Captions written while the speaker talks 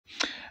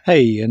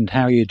Hey, and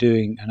how are you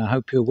doing? And I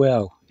hope you're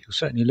well. You're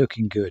certainly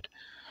looking good.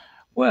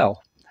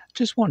 Well,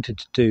 just wanted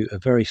to do a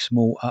very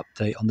small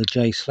update on the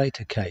Jay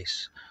Slater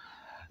case.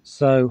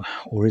 So,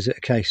 or is it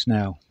a case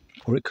now?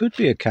 Or it could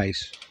be a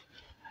case.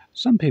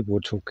 Some people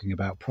were talking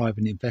about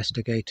private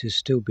investigators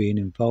still being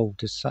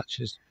involved as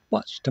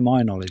much to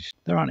my knowledge,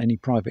 there aren't any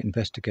private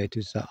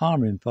investigators that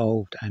are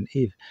involved, and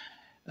if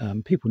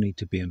people need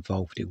to be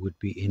involved, it would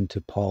be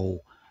Interpol,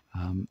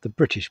 the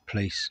British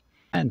police,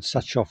 and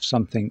such off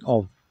something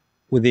of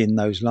within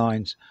those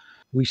lines.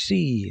 We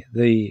see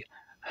the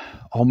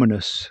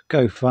ominous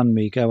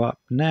GoFundMe go up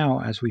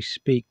now as we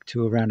speak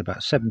to around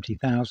about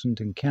 70,000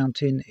 and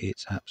counting.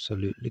 It's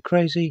absolutely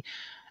crazy,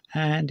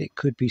 and it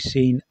could be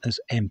seen as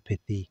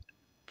empathy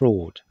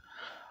fraud.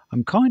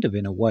 I'm kind of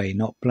in a way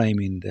not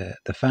blaming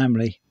the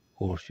family,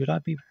 or should I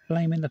be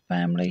blaming the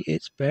family?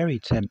 It's very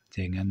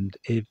tempting, and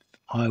if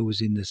I was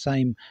in the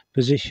same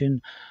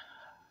position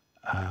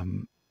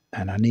and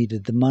I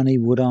needed the money,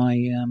 would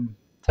I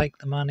take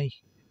the money?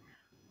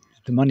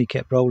 If the money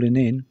kept rolling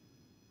in,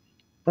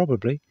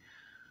 probably,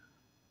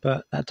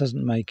 but that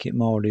doesn't make it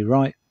morally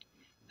right.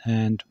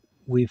 And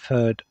we've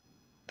heard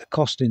the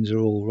costings are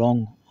all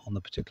wrong on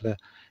the particular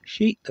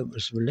sheet that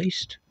was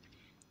released,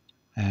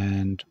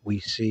 and we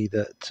see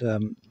that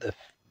the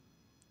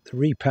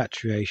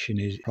repatriation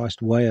is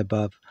priced way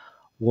above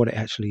what it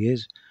actually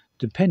is,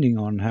 depending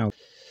on how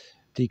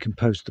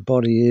decomposed the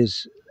body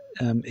is.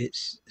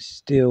 It's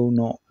still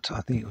not,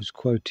 I think it was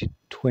quoted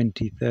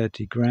 20,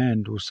 30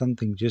 grand or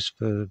something just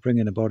for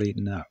bringing a body.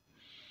 No.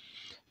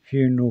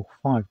 Funeral,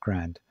 5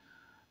 grand.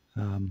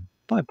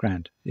 5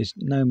 grand is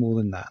no more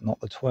than that, not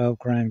the 12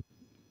 grand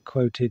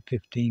quoted,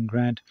 15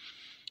 grand.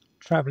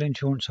 Travel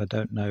insurance, I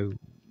don't know,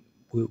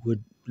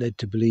 would led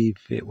to believe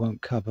it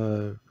won't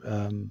cover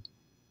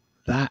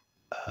that.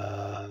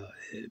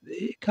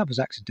 It covers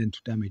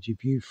accidental damage.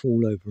 If you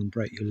fall over and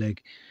break your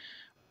leg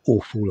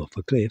or fall off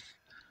a cliff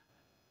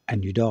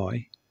and you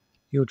die,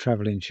 your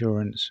travel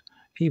insurance,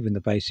 even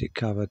the basic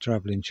cover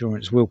travel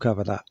insurance, will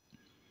cover that.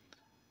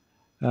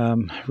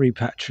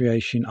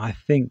 Repatriation, I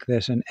think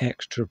there's an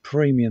extra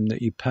premium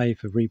that you pay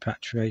for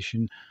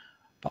repatriation,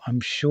 but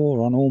I'm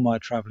sure on all my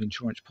travel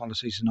insurance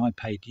policies, and I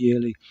paid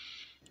yearly,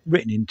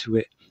 written into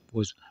it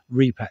was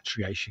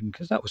repatriation,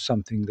 because that was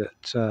something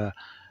that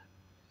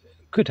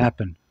could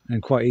happen,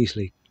 and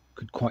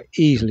could quite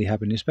easily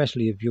happen,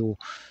 especially if you've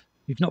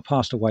not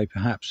passed away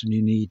perhaps and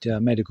you need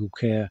medical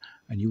care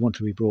and you want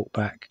to be brought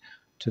back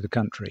to the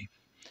country.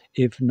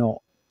 If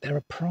not, there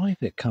are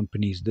private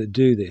companies that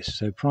do this.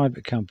 So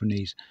private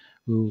companies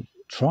will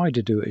try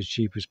to do it as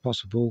cheap as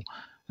possible,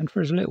 and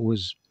for as little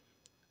as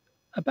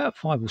about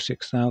 5 or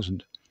 6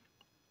 thousand.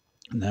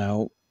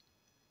 Now,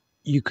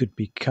 you could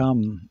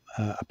become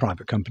a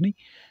private company,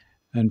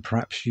 and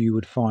perhaps you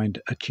would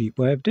find a cheap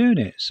way of doing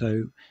it.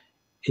 So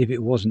if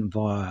it wasn't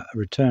via a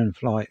return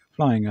flight,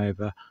 flying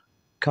over,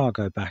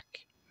 cargo back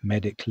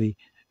medically,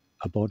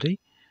 a body,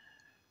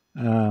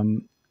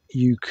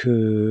 you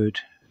could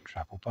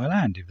travel by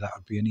land if that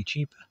would be any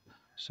cheaper.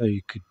 So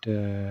you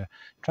could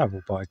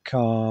travel by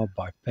car,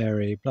 by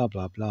ferry, blah,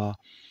 blah, blah,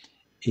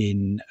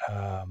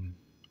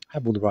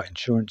 have all the right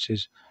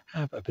insurances,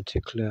 have a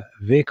particular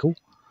vehicle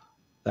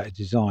that is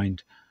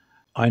designed.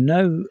 I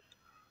know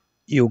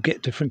you'll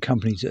get different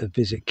companies that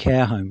visit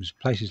care homes,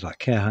 places like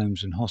care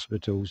homes and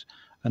hospitals,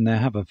 and they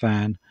have a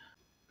van,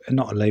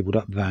 not a labelled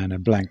up van, a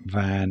blank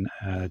van.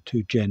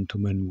 Two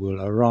gentlemen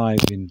will arrive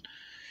in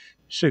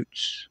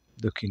suits,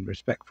 looking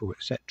respectful,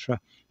 etc.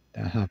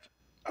 They'll have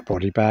a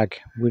body bag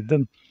with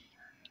them,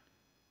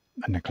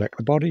 and they collect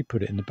the body,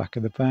 put it in the back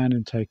of the van,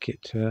 and take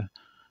it to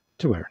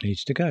where it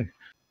needs to go.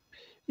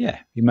 Yeah,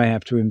 you may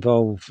have to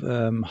involve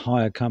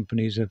hire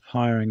companies of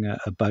hiring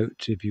a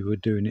boat if you were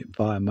doing it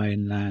via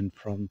mainland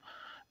from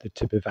the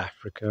tip of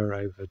Africa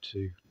over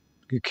to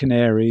the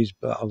Canaries,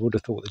 but I would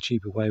have thought the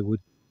cheaper way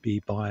would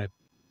be by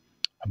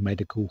a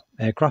medical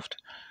aircraft.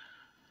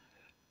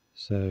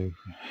 So,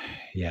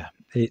 yeah,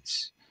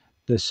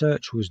 the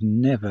search was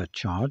never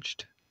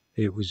charged.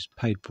 It was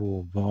paid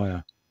for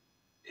via.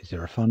 Is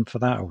there a fund for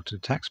that, or do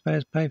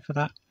taxpayers pay for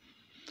that?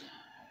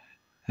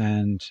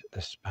 And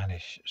the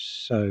Spanish,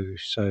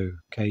 so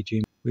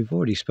cagey. We've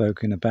already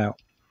spoken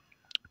about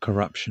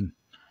corruption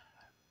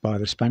by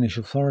the Spanish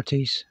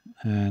authorities,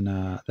 and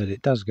that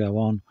it does go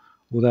on.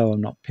 Although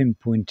I'm not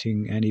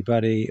pinpointing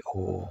anybody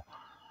or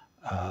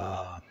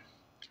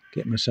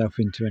get myself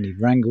into any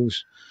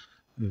wrangles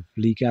of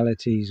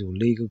legalities or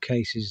legal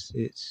cases,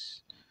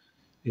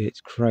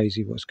 it's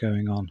crazy what's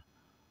going on.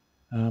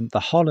 The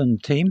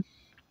Holland team,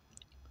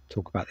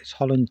 talk about this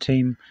Holland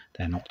team.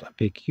 They're not a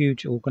big,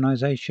 huge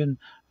organisation,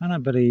 and I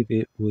believe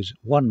it was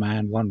one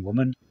man, one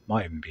woman,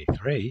 might even be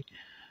three,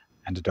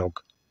 and a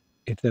dog.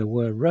 If there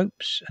were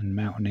ropes and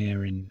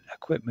mountaineering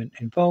equipment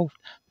involved,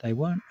 they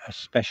weren't a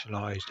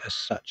specialised as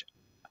such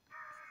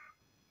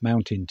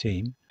mountain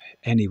team.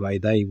 Anyway,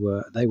 they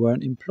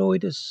weren't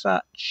employed as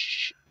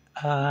such,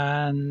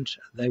 and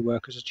they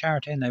work as a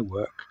charity, and they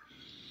work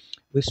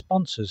with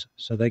sponsors,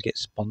 so they get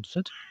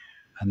sponsored,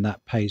 and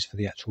that pays for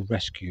the actual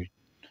rescue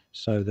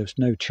So there's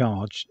no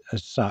charge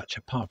as such,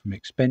 apart from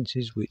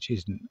expenses, which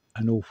isn't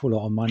an awful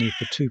lot of money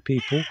for two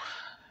people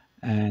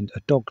and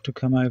a dog to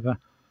come over.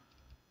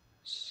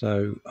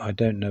 So I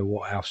don't know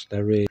what else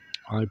there is.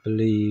 I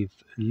believe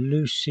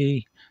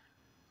Lucy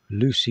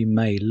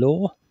May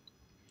Law,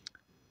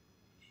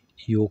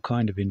 you're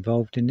kind of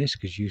involved in this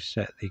because you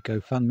set the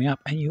GoFundMe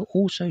up, and you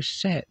also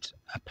set,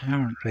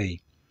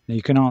 apparently, now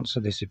you can answer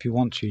this if you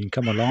want to. You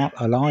can come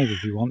alive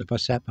if you want. If I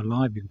set up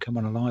alive, you can come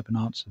on alive and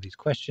answer these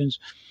questions.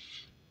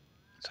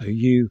 So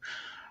you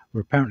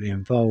were apparently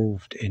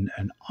involved in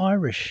an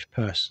Irish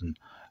person,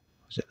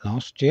 was it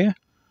last year,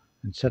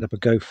 and set up a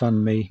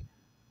GoFundMe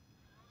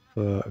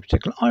for a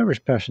particular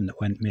Irish person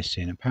that went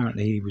missing.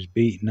 Apparently he was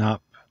beaten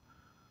up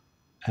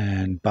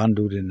and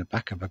bundled in the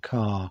back of a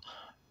car,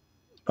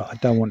 but I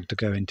don't want to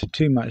go into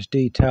too much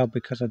detail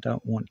because I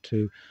don't want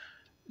to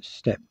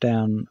step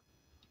down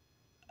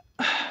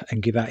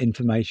and give out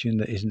information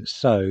that isn't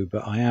so,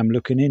 but I am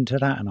looking into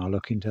that, and I'll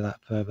look into that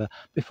further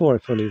before I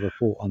fully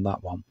report on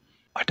that one.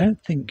 I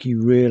don't think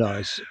you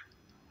realise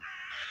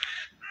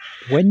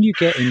when you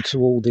get into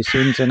all this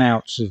ins and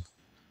outs of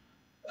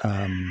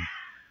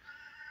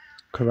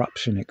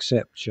corruption,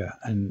 etc.,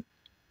 and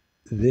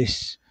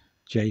this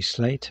Jay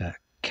Slater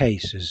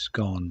case has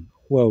gone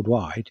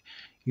worldwide,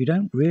 you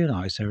don't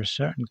realise there are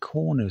certain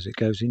corners it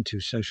goes into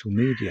social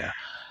media,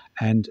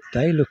 and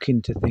they look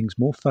into things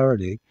more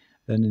thoroughly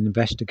than an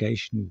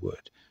investigation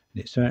would,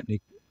 and it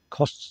certainly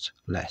costs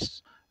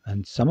less,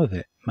 and some of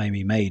it may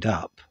be made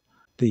up.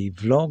 The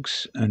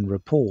vlogs and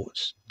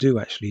reports do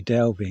actually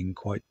delve in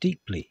quite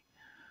deeply.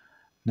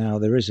 Now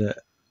there is a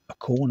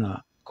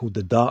corner called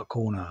the Dark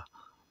Corner,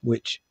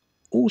 which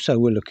also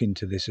will look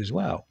into this as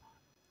well,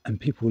 and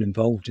people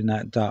involved in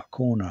that dark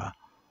corner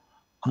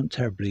aren't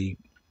terribly,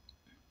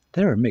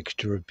 they're a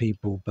mixture of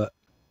people, but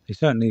they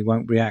certainly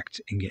won't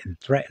react in getting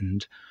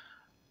threatened,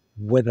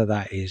 whether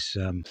that is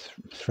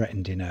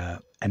threatened in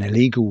an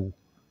illegal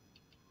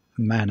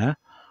manner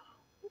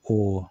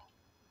or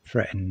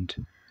threatened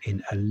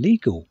in a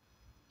legal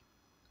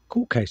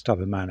court case type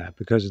of manner,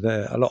 because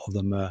a lot of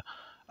them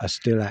are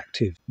still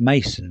active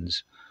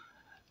Masons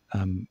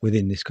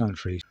within this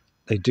country.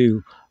 They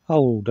do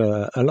hold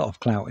a lot of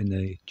clout in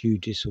the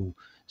judicial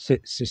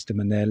system,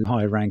 and they're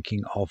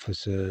high-ranking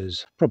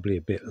officers, probably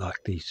a bit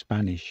like the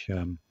Spanish.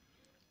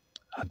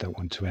 I don't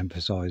want to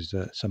emphasise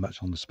so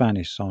much on the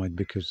Spanish side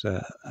because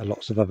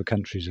lots of other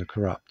countries are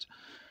corrupt,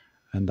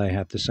 and they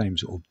have the same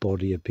sort of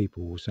body of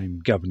people, same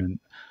governance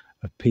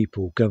of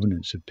people,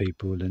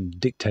 and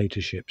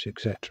dictatorships,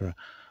 etc.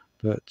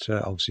 But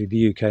obviously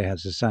the UK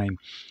has the same,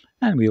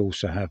 and we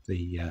also have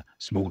the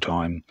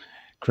small-time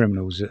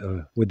criminals that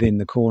are within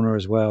the corner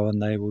as well,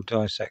 and they will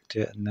dissect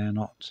it, and they're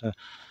not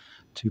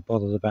too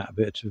bothered about a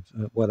bit of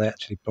well, they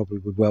actually probably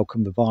would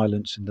welcome the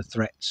violence and the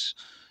threats,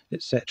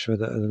 etc.,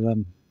 that are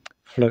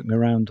floating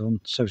around on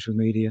social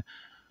media.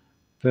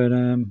 But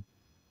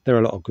there are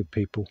a lot of good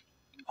people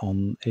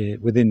on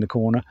within the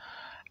corner,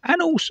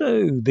 and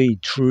also the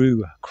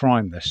true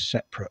crime, the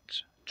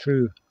separate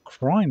true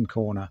crime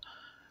corner,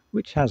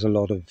 which has a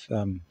lot of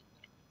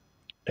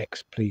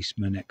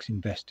ex-policemen,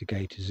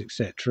 ex-investigators,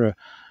 etc.,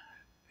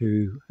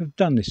 who have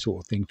done this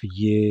sort of thing for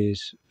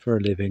years for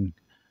a living,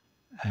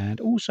 and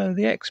also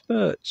the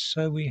experts.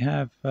 So we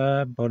have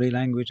body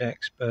language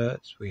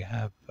experts, we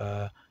have,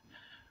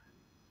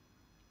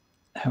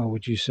 how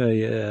would you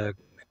say,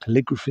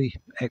 calligraphy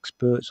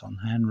experts on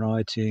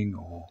handwriting,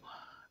 or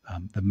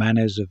the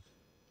manners of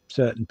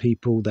certain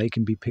people. They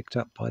can be picked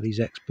up by these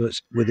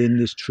experts within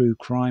this true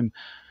crime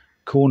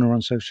corner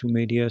on social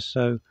media.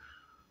 So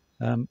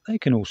they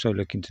can also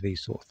look into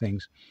these sort of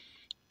things.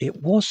 It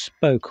was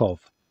spoke of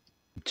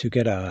to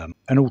get an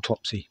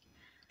autopsy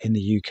in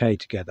the UK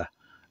together,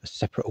 a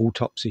separate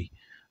autopsy,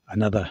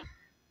 another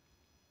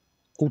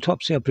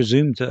autopsy. I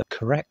presume the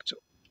correct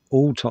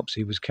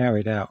autopsy was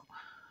carried out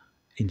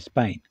in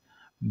Spain,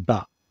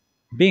 but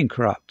being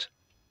corrupt,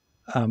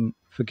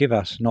 forgive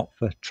us not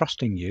for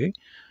trusting you,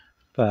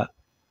 but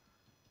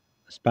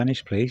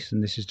Spanish police,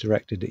 and this is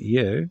directed at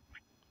you,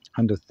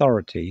 and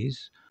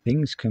authorities,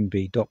 things can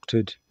be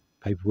doctored,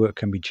 paperwork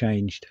can be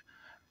changed,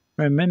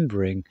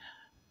 remembering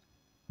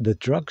the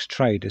drugs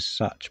trade as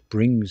such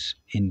brings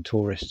in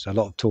tourists, a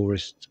lot of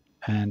tourists,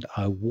 and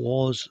I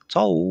was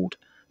told,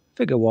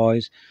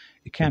 figure-wise,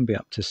 it can be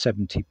up to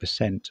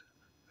 70%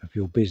 of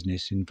your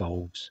business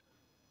involves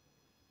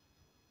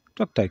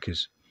drug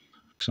takers.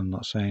 So I'm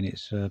not saying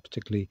it's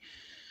particularly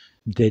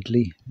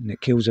deadly and it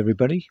kills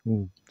everybody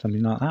or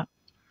something like that,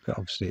 but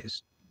obviously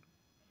it's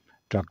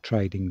drug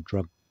trading,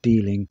 drug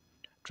dealing,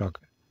 drug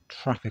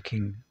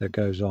trafficking that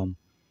goes on,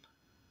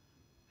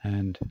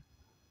 and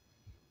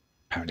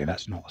apparently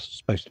that's not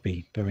supposed to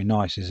be very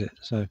nice, is it?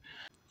 So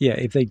yeah,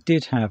 if they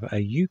did have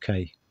a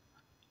UK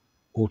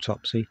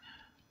autopsy,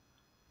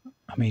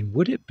 I mean,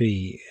 would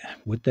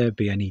there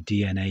be any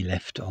DNA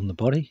left on the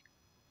body?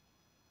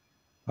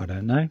 I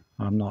don't know.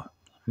 I'm not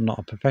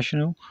a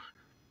professional.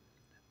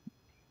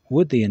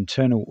 would the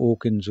internal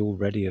organs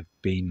already have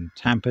been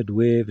tampered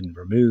with and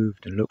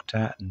removed and looked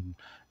at, and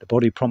the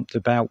body prompted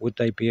about? Would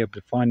they be able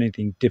to find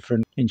anything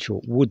different? In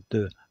short, would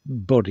the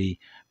body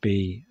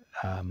be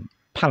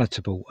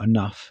palatable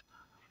enough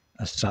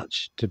as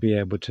such to be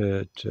able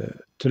to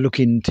look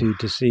into,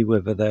 to see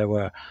whether there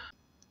were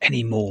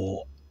any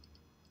more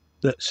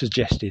that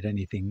suggested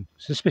anything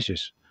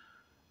suspicious?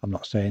 I'm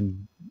not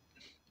saying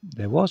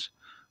there was.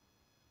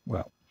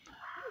 Well,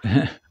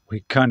 we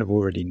kind of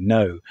already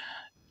know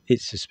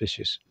it's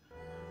suspicious.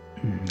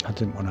 I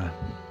didn't want to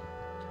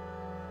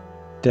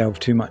delve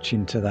too much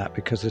into that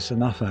because there's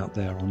enough out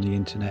there on the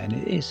internet, and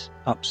it is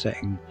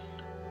upsetting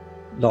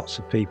lots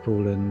of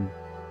people, and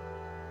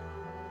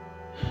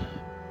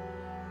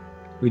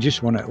we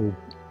just want it all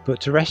put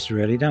to rest,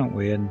 really, don't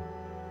we? And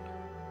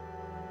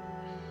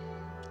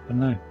I don't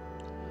know,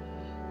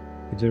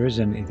 if there is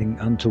anything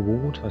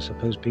untoward, I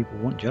suppose people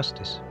want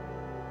justice.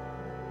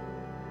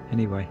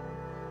 Anyway,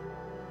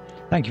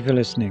 thank you for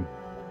listening,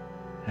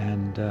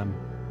 and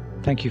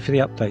thank you for the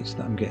updates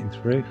that I'm getting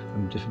through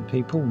from different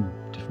people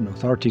and different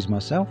authorities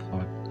myself.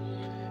 I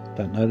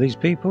don't know these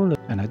people,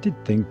 and I did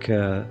think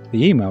the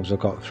emails I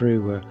got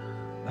through were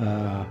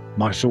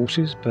my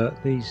sources,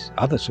 but these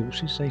other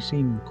sources, they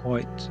seem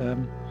quite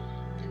in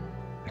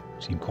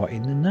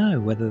the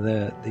know whether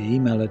the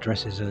email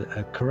addresses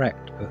are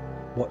correct. But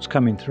what's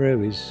coming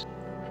through is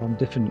from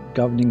different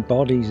governing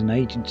bodies and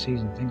agencies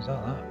and things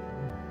like that.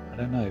 I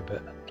don't know,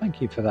 but thank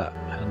you for that,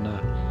 and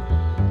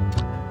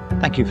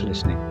thank you for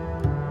listening.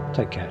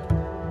 Take care.